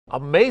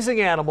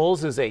Amazing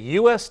Animals is a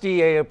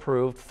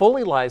USDA-approved,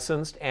 fully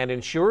licensed, and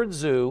insured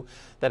zoo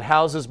that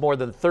houses more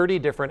than 30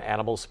 different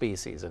animal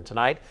species. And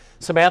tonight,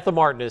 Samantha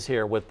Martin is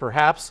here with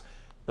perhaps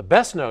the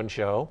best-known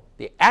show,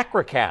 the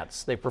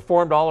Acro-Cats. They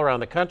performed all around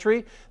the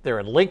country. They're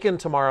in Lincoln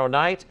tomorrow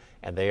night,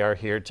 and they are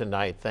here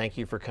tonight. Thank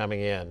you for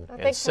coming in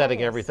and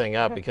setting everything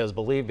up, because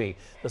believe me,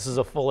 this is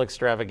a full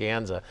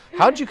extravaganza.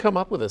 How'd you come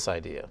up with this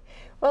idea?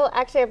 Well,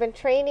 actually, I've been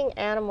training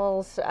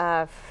animals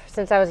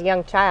since I was a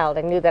young child.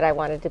 I knew that I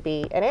wanted to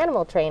be an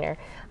animal trainer,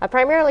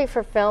 primarily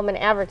for film and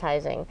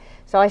advertising.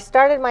 So I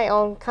started my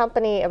own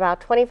company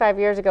about 25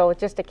 years ago with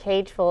just a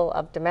cage full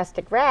of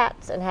domestic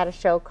rats and had a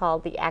show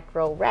called the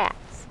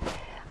Acro-Rats.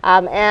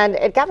 And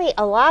it got me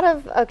a lot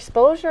of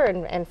exposure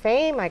and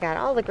fame. I got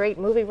all the great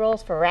movie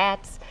roles for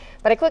rats.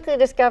 But I quickly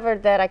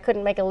discovered that I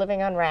couldn't make a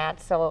living on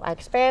rats, so I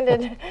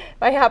expanded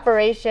my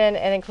operation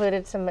and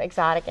included some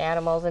exotic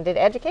animals and did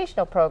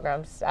educational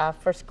programs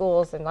for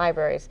schools and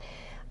libraries.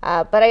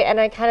 But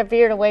I kind of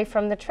veered away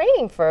from the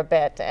training for a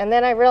bit. And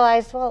then I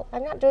realized, well,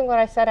 I'm not doing what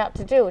I set out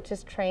to do, which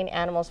is train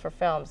animals for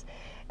films.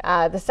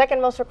 The second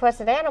most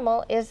requested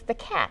animal is the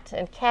cat,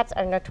 and cats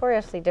are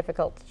notoriously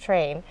difficult to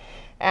train.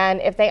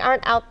 And if they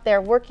aren't out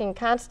there working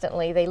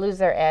constantly, they lose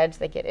their edge,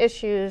 they get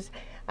issues.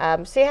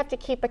 So you have to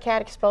keep a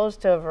cat exposed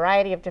to a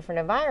variety of different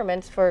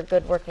environments for a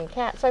good working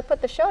cat. So I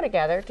put the show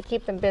together to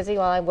keep them busy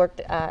while I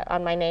worked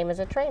on my name as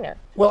a trainer.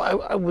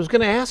 Well, I was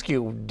going to ask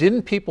you,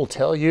 didn't people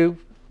tell you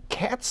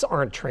cats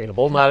aren't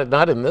trainable,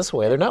 not in this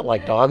way? They're not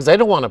like dogs. They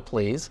don't want to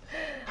please.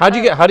 How do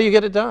you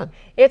get it done?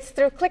 It's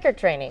through clicker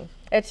training.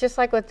 It's just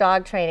like with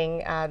dog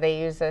training.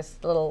 They use this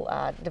little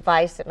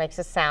device that makes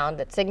a sound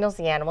that signals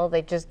the animal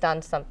they've just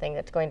done something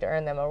that's going to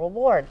earn them a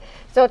reward.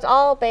 So it's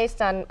all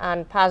based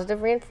on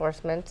positive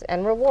reinforcement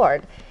and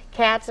reward.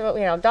 Cats,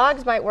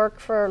 dogs might work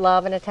for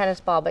love and a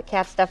tennis ball, but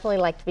cats definitely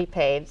like to be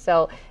paid.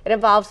 So it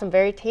involves some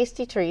very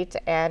tasty treats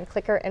and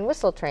clicker and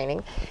whistle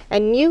training.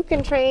 And you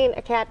can train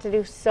a cat to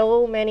do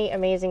so many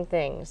amazing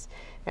things.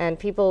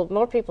 And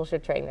more people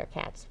should train their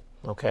cats.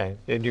 Okay,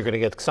 and you're going to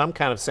get some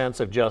kind of sense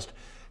of just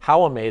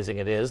how amazing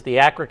it is. The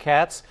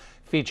Acro-Cats,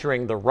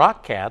 featuring the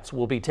Rock-Cats,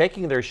 will be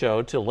taking their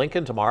show to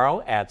Lincoln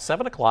tomorrow at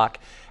 7 o'clock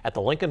at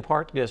the Lincoln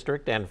Park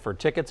District. And for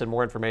tickets and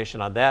more information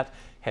on that,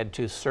 head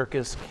to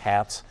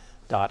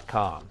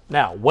circuscats.com.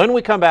 Now, when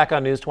we come back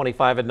on News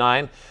 25 at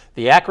 9,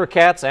 the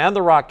Acro-Cats and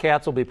the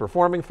Rock-Cats will be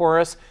performing for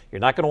us.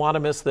 You're not going to want to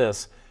miss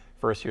this.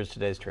 First, here's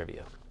today's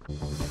trivia.